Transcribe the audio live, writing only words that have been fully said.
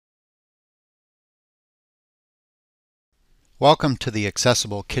Welcome to the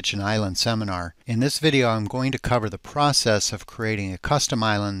Accessible Kitchen Island seminar. In this video I'm going to cover the process of creating a custom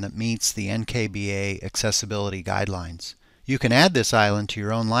island that meets the NKBA accessibility guidelines. You can add this island to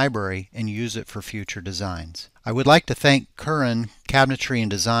your own library and use it for future designs. I would like to thank Curran Cabinetry and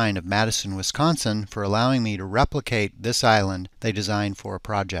Design of Madison, Wisconsin for allowing me to replicate this island they designed for a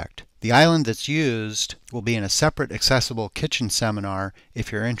project. The island that's used will be in a separate accessible kitchen seminar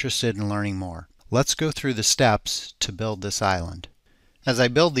if you're interested in learning more. Let's go through the steps to build this island. As I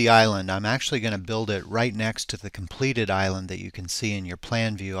build the island, I'm actually going to build it right next to the completed island that you can see in your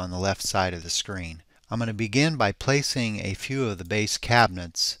plan view on the left side of the screen. I'm going to begin by placing a few of the base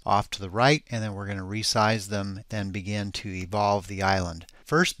cabinets off to the right, and then we're going to resize them, then begin to evolve the island.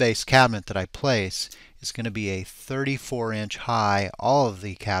 First base cabinet that I place is going to be a 34-inch high. All of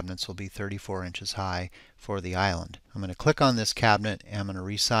the cabinets will be 34 inches high for the island. I'm going to click on this cabinet and I'm going to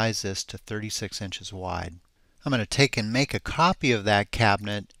resize this to 36 inches wide. I'm going to take and make a copy of that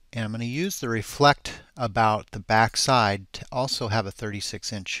cabinet, and I'm going to use the reflect about the back side to also have a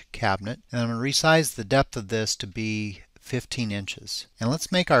 36-inch cabinet. And I'm going to resize the depth of this to be 15 inches. And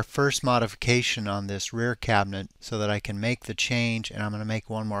let's make our first modification on this rear cabinet so that I can make the change, and I'm going to make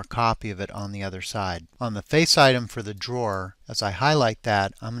one more copy of it on the other side. On the face item for the drawer, as I highlight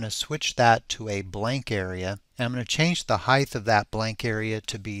that, I'm going to switch that to a blank area, and I'm going to change the height of that blank area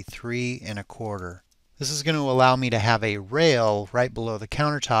to be 3 1/4. This is going to allow me to have a rail right below the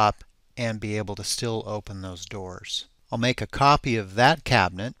countertop and be able to still open those doors. I'll make a copy of that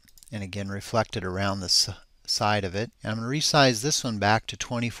cabinet, and again reflect it around the side of it. And I'm going to resize this one back to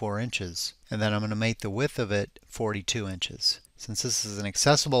 24 inches, and then I'm going to make the width of it 42 inches. Since this is an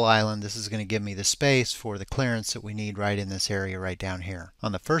accessible island, this is going to give me the space for the clearance that we need right in this area right down here.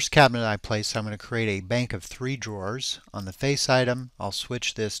 On the first cabinet I place, I'm going to create a bank of 3 drawers. On the face item, I'll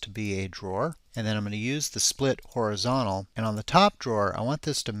switch this to be a drawer, and then I'm going to use the split horizontal. And on the top drawer, I want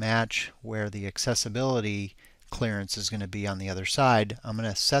this to match where the accessibility clearance is going to be on the other side. I'm going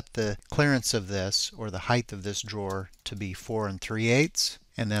to set the clearance of this, or the height of this drawer, to be 4 3/8,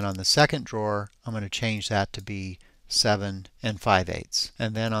 and then on the second drawer I'm going to change that to be 7 5/8.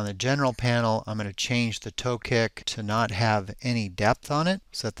 And then on the general panel I'm going to change the toe kick to not have any depth on it,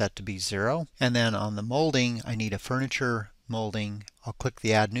 set that to be 0. And then on the molding, I need a furniture molding. I'll click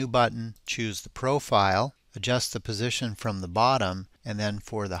the Add New button, choose the profile, adjust the position from the bottom, and then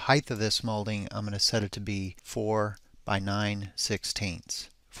for the height of this molding I'm going to set it to be 4 by 9/16.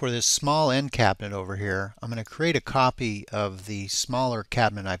 For this small end cabinet over here, I'm going to create a copy of the smaller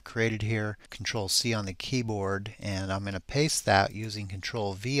cabinet I've created here. Control C on the keyboard, and I'm going to paste that using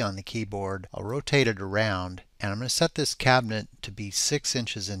Control V on the keyboard. I'll rotate it around, and I'm going to set this cabinet to be 6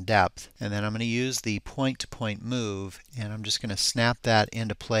 inches in depth, and then I'm going to use the point-to-point move, and I'm just going to snap that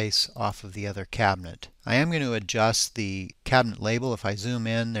into place off of the other cabinet. I am going to adjust the cabinet label. If I zoom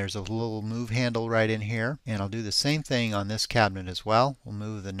in, there's a little move handle right in here, and I'll do the same thing on this cabinet as well. We'll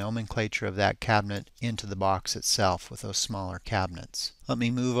move the nomenclature of that cabinet into the box itself with those smaller cabinets. Let me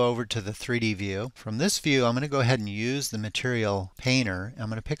move over to the 3D view. From this view, I'm going to go ahead and use the material painter. I'm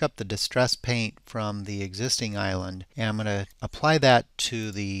going to pick up the distress paint from the existing island, and I'm going to apply that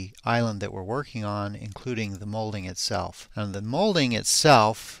to the island that we're working on, including the molding itself. And the molding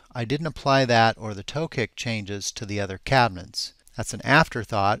itself, I didn't apply that or the toe kick changes to the other cabinets. That's an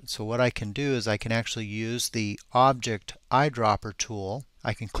afterthought, so what I can do is I can actually use the Object Eyedropper tool.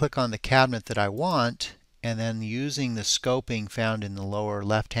 I can click on the cabinet that I want, and then using the scoping found in the lower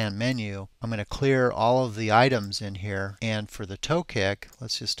left hand menu, I'm going to clear all of the items in here. And for the toe kick,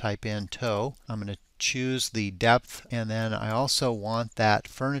 let's just type in toe. I'm going to choose the depth, and then I also want that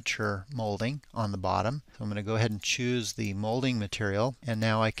furniture molding on the bottom. So I'm going to go ahead and choose the molding material, and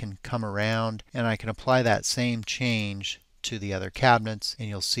now I can come around and I can apply that same change to the other cabinets, and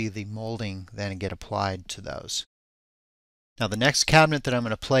you'll see the molding then get applied to those. Now the next cabinet that I'm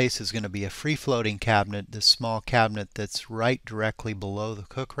going to place is going to be a free-floating cabinet, this small cabinet that's right directly below the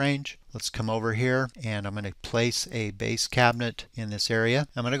cook range. Let's come over here, and I'm going to place a base cabinet in this area.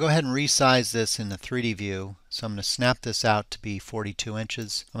 I'm going to go ahead and resize this in the 3D view. So I'm going to snap this out to be 42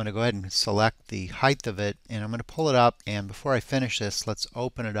 inches. I'm going to go ahead and select the height of it, and I'm going to pull it up. And before I finish this, let's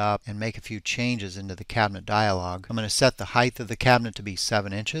open it up and make a few changes into the cabinet dialog. I'm going to set the height of the cabinet to be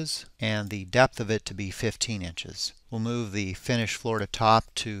 7 inches and the depth of it to be 15 inches. We'll move the finish floor to top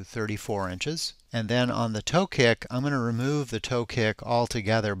to 34 inches. And then on the toe kick, I'm going to remove the toe kick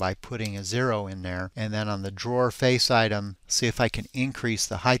altogether by putting a 0 in there. And then on the drawer face item, see if I can increase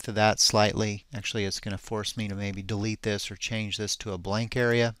the height of that slightly. Actually, it's going to force me to maybe delete this or change this to a blank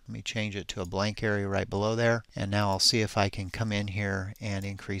area. Let me change it to a blank area right below there. And now I'll see if I can come in here and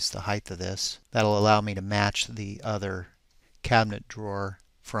increase the height of this. That'll allow me to match the other cabinet drawer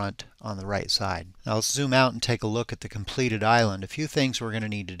front on the right side. Now let's zoom out and take a look at the completed island. A few things we're going to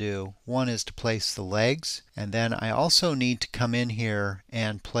need to do. One is to place the legs, and then I also need to come in here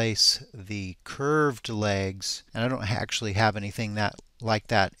and place the curved legs. And I don't actually have anything like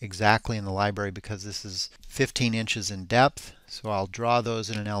that exactly in the library because this is 15 inches in depth. So I'll draw those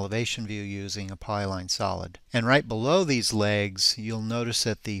in an elevation view using a polyline solid. And right below these legs, you'll notice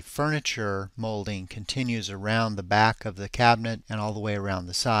that the furniture molding continues around the back of the cabinet and all the way around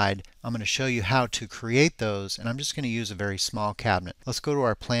the side. I'm going to show you how to create those, and I'm just going to use a very small cabinet. Let's go to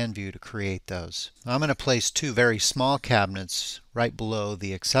our plan view to create those. I'm going to place two very small cabinets right below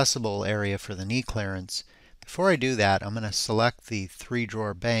the accessible area for the knee clearance. Before I do that, I'm going to select the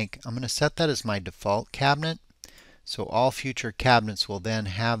 3-drawer bank. I'm going to set that as my default cabinet. So all future cabinets will then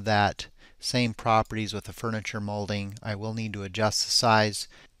have that same properties with the furniture molding. I will need to adjust the size,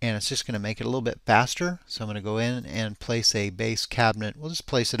 and it's just going to make it a little bit faster. So I'm going to go in and place a base cabinet. We'll just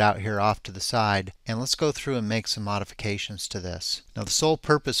place it out here off to the side, and let's go through and make some modifications to this. Now the sole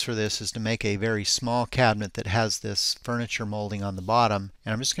purpose for this is to make a very small cabinet that has this furniture molding on the bottom,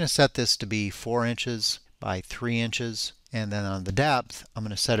 and I'm just going to set this to be 4 inches by 3 inches, and then on the depth I'm going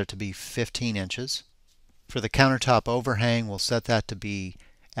to set it to be 15 inches. For the countertop overhang, we'll set that to be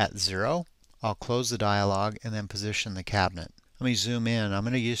at 0. I'll close the dialog and then position the cabinet. Let me zoom in. I'm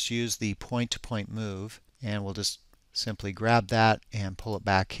going to just use the point-to-point move, and we'll just simply grab that and pull it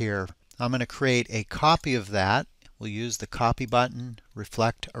back here. I'm going to create a copy of that. We'll use the copy button,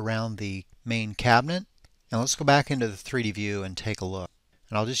 reflect around the main cabinet, and let's go back into the 3D view and take a look.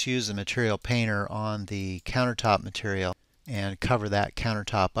 And I'll just use the material painter on the countertop material and cover that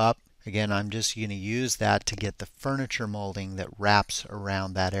countertop up. Again, I'm just going to use that to get the furniture molding that wraps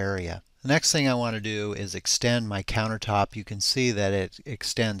around that area. The next thing I want to do is extend my countertop. You can see that it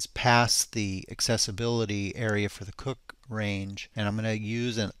extends past the accessibility area for the cook range, and I'm going to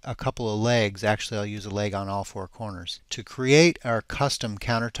use a couple of legs. Actually, I'll use a leg on all 4 corners. To create our custom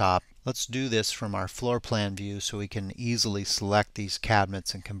countertop, let's do this from our floor plan view so we can easily select these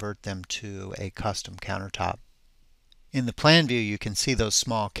cabinets and convert them to a custom countertop. In the plan view, you can see those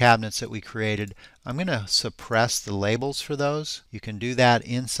small cabinets that we created. I'm going to suppress the labels for those. You can do that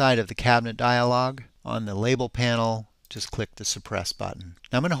inside of the cabinet dialog. On the label panel, just click the suppress button.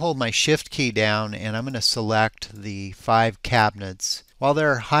 Now I'm going to hold my shift key down, and I'm going to select the 5 cabinets. While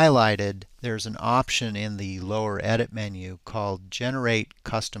they're highlighted, there's an option in the lower edit menu called Generate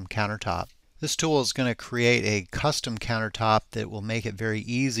Custom Countertop. This tool is going to create a custom countertop that will make it very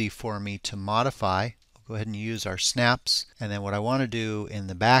easy for me to modify. Go ahead and use our snaps, and then what I want to do in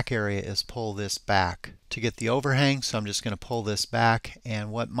the back area is pull this back to get the overhang. So I'm just going to pull this back,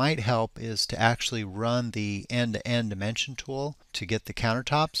 and what might help is to actually run the end-to-end dimension tool to get the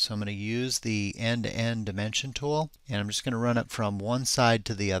countertops. So I'm going to use the end-to-end dimension tool, and I'm just going to run it from one side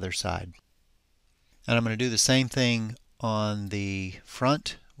to the other side. And I'm going to do the same thing on the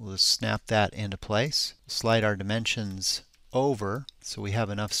front. We'll just snap that into place, slide our dimensions over so we have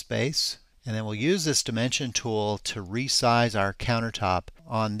enough space. And then we'll use this dimension tool to resize our countertop.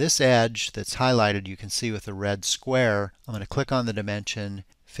 On this edge that's highlighted, you can see with the red square, I'm going to click on the dimension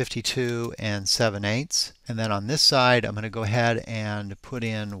 52 7/8. And then on this side, I'm going to go ahead and put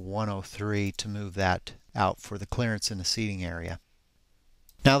in 103 to move that out for the clearance in the seating area.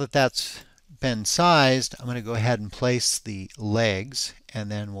 Now that that's been sized, I'm going to go ahead and place the legs,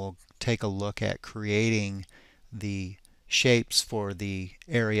 and then we'll take a look at creating the shapes for the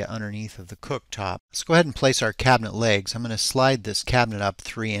area underneath of the cooktop. Let's go ahead and place our cabinet legs. I'm going to slide this cabinet up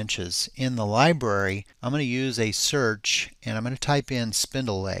 3 inches. In the library, I'm going to use a search, and I'm going to type in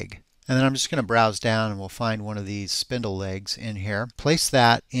spindle leg. And then I'm just going to browse down, and we'll find one of these spindle legs in here. Place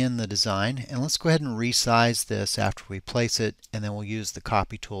that in the design, and let's go ahead and resize this after we place it, and then we'll use the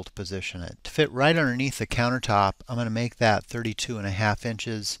copy tool to position it. To fit right underneath the countertop, I'm going to make that 32.5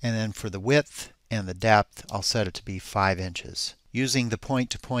 inches, and then for the width and the depth, I'll set it to be 5 inches. Using the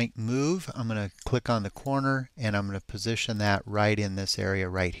point-to-point move, I'm going to click on the corner, and I'm going to position that right in this area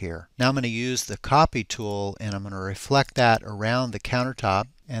right here. Now I'm going to use the copy tool, and I'm going to reflect that around the countertop,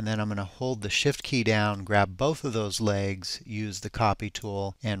 and then I'm going to hold the shift key down, grab both of those legs, use the copy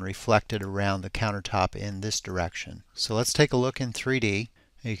tool, and reflect it around the countertop in this direction. So let's take a look in 3D.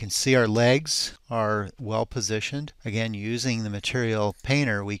 You can see our legs are well positioned. Again, using the material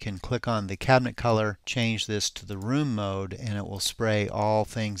painter, we can click on the cabinet color, change this to the room mode, and it will spray all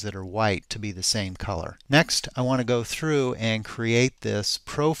things that are white to be the same color. Next, I want to go through and create this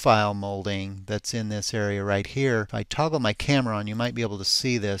profile molding that's in this area right here. If I toggle my camera on, you might be able to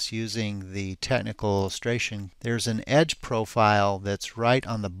see this using the technical illustration. There's an edge profile that's right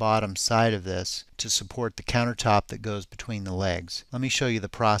on the bottom side of this to support the countertop that goes between the legs. Let me show you the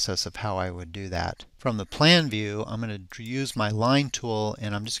process of how I would do that. From the plan view, I'm going to use my line tool,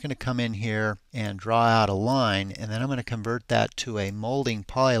 and I'm just going to come in here and draw out a line, and then I'm going to convert that to a molding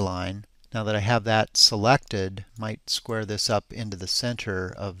polyline. Now that I have that selected, I might square this up into the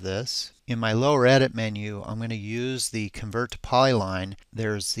center of this. In my lower edit menu, I'm going to use the convert to polyline.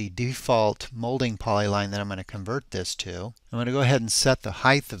 There's the default molding polyline that I'm going to convert this to. I'm going to go ahead and set the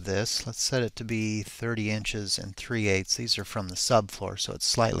height of this. Let's set it to be 30 inches and 3/8. These are from the subfloor, so it's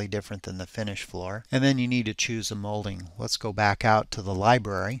slightly different than the finished floor. And then you need to choose a molding. Let's go back out to the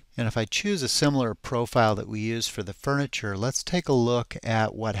library. And if I choose a similar profile that we use for the furniture, let's take a look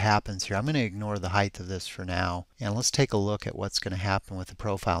at what happens here. I'm going to ignore the height of this for now. And let's take a look at what's going to happen with the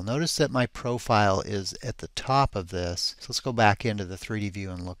profile. Notice that my profile is at the top of this. So let's go back into the 3D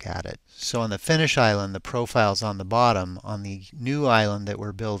view and look at it. So on the finish island, the profile is on the bottom. On the new island that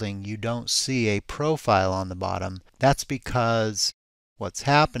we're building, you don't see a profile on the bottom. That's because what's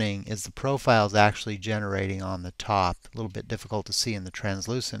happening is the profile is actually generating on the top. A little bit difficult to see in the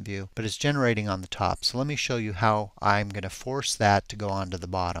translucent view, but it's generating on the top. So let me show you how I'm going to force that to go onto the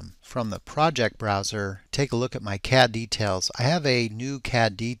bottom. From the project browser, take a look at my CAD details. I have a new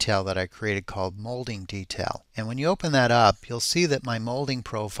CAD detail that I created called molding detail. And when you open that up, you'll see that my molding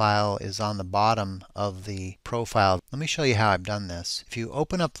profile is on the bottom of the profile. Let me show you how I've done this. If you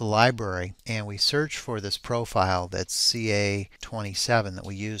open up the library and we search for this profile that's CA27 that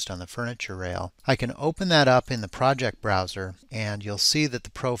we used on the furniture rail, I can open that up in the project browser and you'll see that the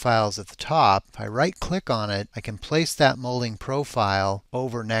profile is at the top. If I right click on it, I can place that molding profile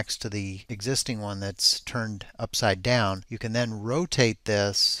over next to the existing one that's turned upside down. You can then rotate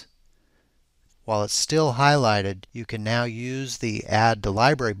this. While it's still highlighted, you can now use the Add to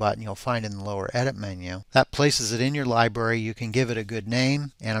Library button you'll find in the lower edit menu. That places it in your library. You can give it a good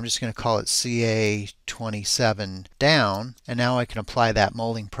name, and I'm just going to call it CA27 down, and now I can apply that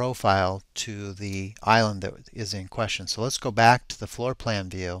molding profile to the island that is in question. So let's go back to the floor plan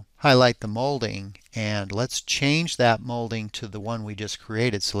view, highlight the molding, and let's change that molding to the one we just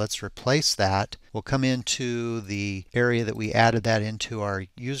created. So let's replace that. We'll come into the area that we added that into our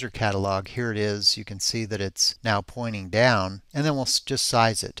user catalog. Here it is. You can see that it's now pointing down, and then we'll just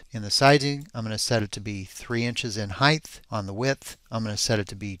size it. In the sizing, I'm going to set it to be 3 inches in height. On the width, I'm going to set it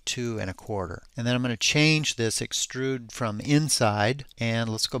to be 2 1/4. And then I'm going to change this extrude from inside, and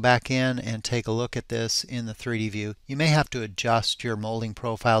let's go back in and take a look at this in the 3D view. You may have to adjust your molding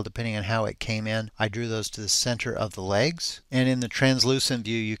profile depending on how it came in. I drew those to the center of the legs, and in the translucent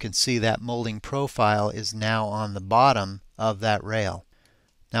view you can see that molding profile is now on the bottom of that rail.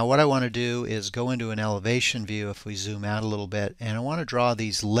 Now what I want to do is go into an elevation view if we zoom out a little bit, and I want to draw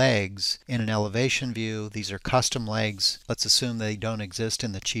these legs in an elevation view. These are custom legs. Let's assume they don't exist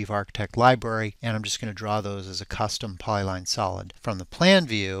in the Chief Architect library, and I'm just going to draw those as a custom polyline solid. From the plan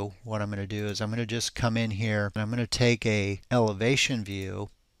view, what I'm going to do is I'm going to just come in here and I'm going to take a elevation view,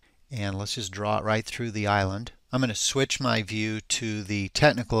 and let's just draw it right through the island. I'm going to switch my view to the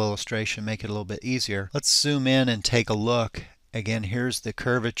technical illustration, make it a little bit easier. Let's zoom in and take a look. Again, here's the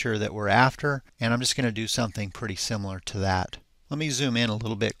curvature that we're after, and I'm just going to do something pretty similar to that. Let me zoom in a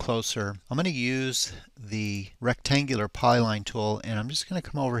little bit closer. I'm going to use the rectangular polyline tool, and I'm just going to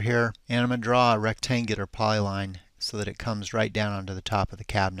come over here and I'm going to draw a rectangular polyline so that it comes right down onto the top of the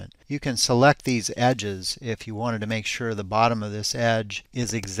cabinet. You can select these edges if you wanted to make sure the bottom of this edge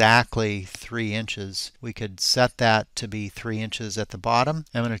is exactly 3 inches. We could set that to be 3 inches at the bottom.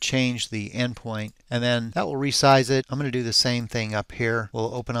 I'm going to change the endpoint, and then that will resize it. I'm going to do the same thing up here.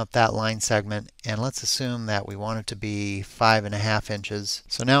 We'll open up that line segment, and let's assume that we want it to be 5.5 inches.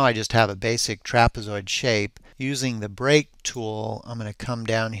 So now I just have a basic trapezoid shape. Using the break tool, I'm going to come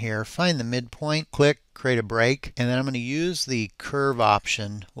down here, find the midpoint, click, create a break, and then I'm going to use the curve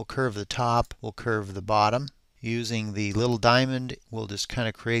option. We'll curve the top, we'll curve the bottom. Using the little diamond, we'll just kind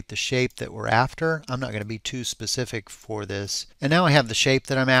of create the shape that we're after. I'm not going to be too specific for this. And now I have the shape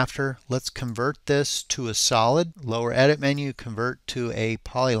that I'm after. Let's convert this to a solid. Lower edit menu, convert to a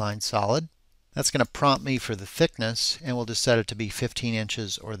polyline solid. That's going to prompt me for the thickness, and we'll just set it to be 15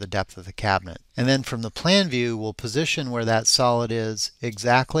 inches or the depth of the cabinet. And then from the plan view, we'll position where that solid is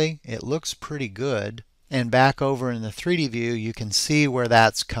exactly. It looks pretty good. And back over in the 3D view, you can see where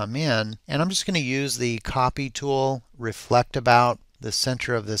that's come in. And I'm just going to use the copy tool, reflect about the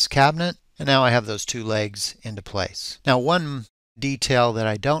center of this cabinet. And now I have those two legs into place. Now one detail that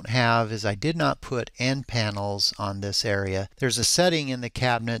I don't have is I did not put end panels on this area. There's a setting in the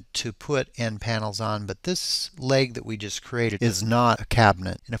cabinet to put end panels on, but this leg that we just created is not a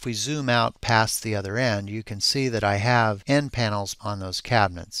cabinet. And if we zoom out past the other end, you can see that I have end panels on those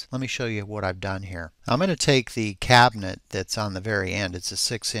cabinets. Let me show you what I've done here. I'm going to take the cabinet that's on the very end. It's a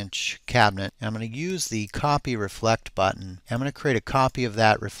 6-inch cabinet. And I'm going to use the copy reflect button. I'm going to create a copy of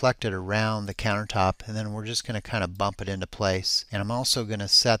that reflected around the countertop, and then we're just going to kind of bump it into place. And I'm also going to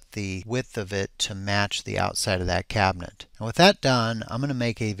set the width of it to match the outside of that cabinet. And with that done, I'm going to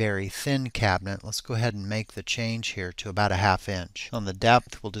make a very thin cabinet. Let's go ahead and make the change here to about a 1/2 inch. On the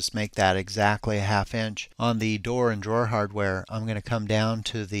depth, we'll just make that exactly a 1/2 inch. On the door and drawer hardware, I'm going to come down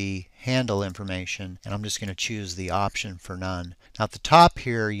to the handle information, and I'm just going to choose the option for none. Now at the top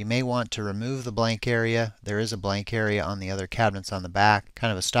here, you may want to remove the blank area. There is a blank area on the other cabinets on the back.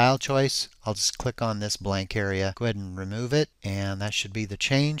 Kind of a style choice. I'll just click on this blank area, go ahead and remove it, and that should be the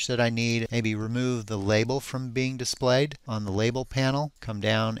change that I need. Maybe remove the label from being displayed on the label panel. Come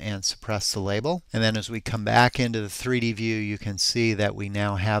down and suppress the label. And then as we come back into the 3D view, you can see that we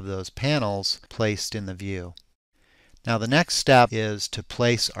now have those panels placed in the view. Now the next step is to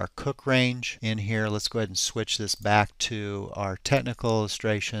place our cook range in here. Let's go ahead and switch this back to our technical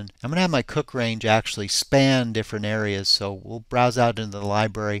illustration. I'm going to have my cook range actually span different areas, so we'll browse out into the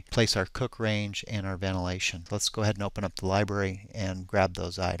library, place our cook range and our ventilation. Let's go ahead and open up the library and grab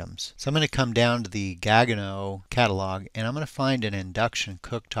those items. So I'm going to come down to the Gagano catalog, and I'm going to find an induction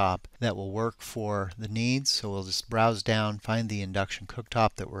cooktop that will work for the needs. So we'll just browse down, find the induction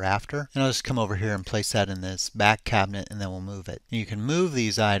cooktop that we're after, and I'll just come over here and place that in this back cabinet, and then we'll move it. And you can move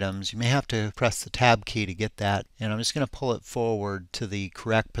these items. You may have to press the tab key to get that, and I'm just going to pull it forward to the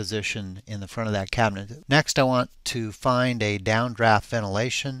correct position in the front of that cabinet. Next, I want to find a downdraft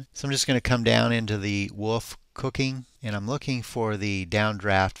ventilation, so I'm just going to come down into the Wolf cooking, and I'm looking for the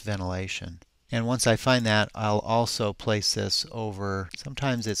downdraft ventilation. And once I find that, I'll also place this over.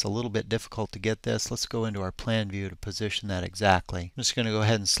 Sometimes it's a little bit difficult to get this. Let's go into our plan view to position that exactly. I'm just going to go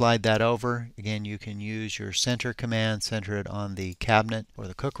ahead and slide that over. Again, you can use your center command, center it on the cabinet or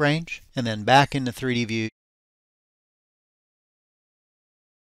the cook range. And then back into 3D view.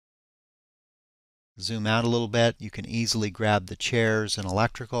 Zoom out a little bit. You can easily grab the chairs and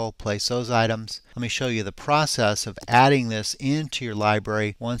electrical, place those items. Let me show you the process of adding this into your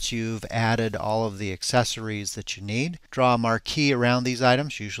library once you've added all of the accessories that you need. Draw a marquee around these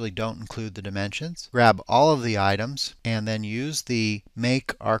items. Usually don't include the dimensions. Grab all of the items and then use the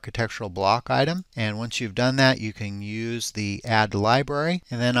Make Architectural Block item. And once you've done that, you can use the Add Library.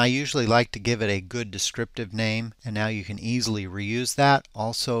 And then I usually like to give it a good descriptive name. And now you can easily reuse that.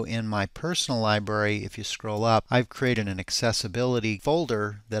 Also in my personal library, if you scroll up, I've created an accessibility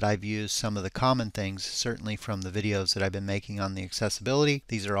folder that I've used some of the common things, certainly from the videos that I've been making on the accessibility.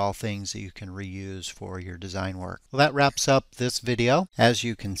 These are all things that you can reuse for your design work. Well, that wraps up this video. As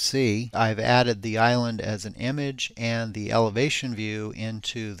you can see, I've added the island as an image and the elevation view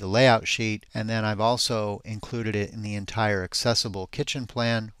into the layout sheet, and then I've also included it in the entire accessible kitchen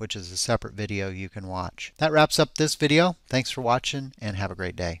plan, which is a separate video you can watch. That wraps up this video. Thanks for watching and have a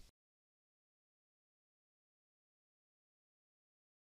great day.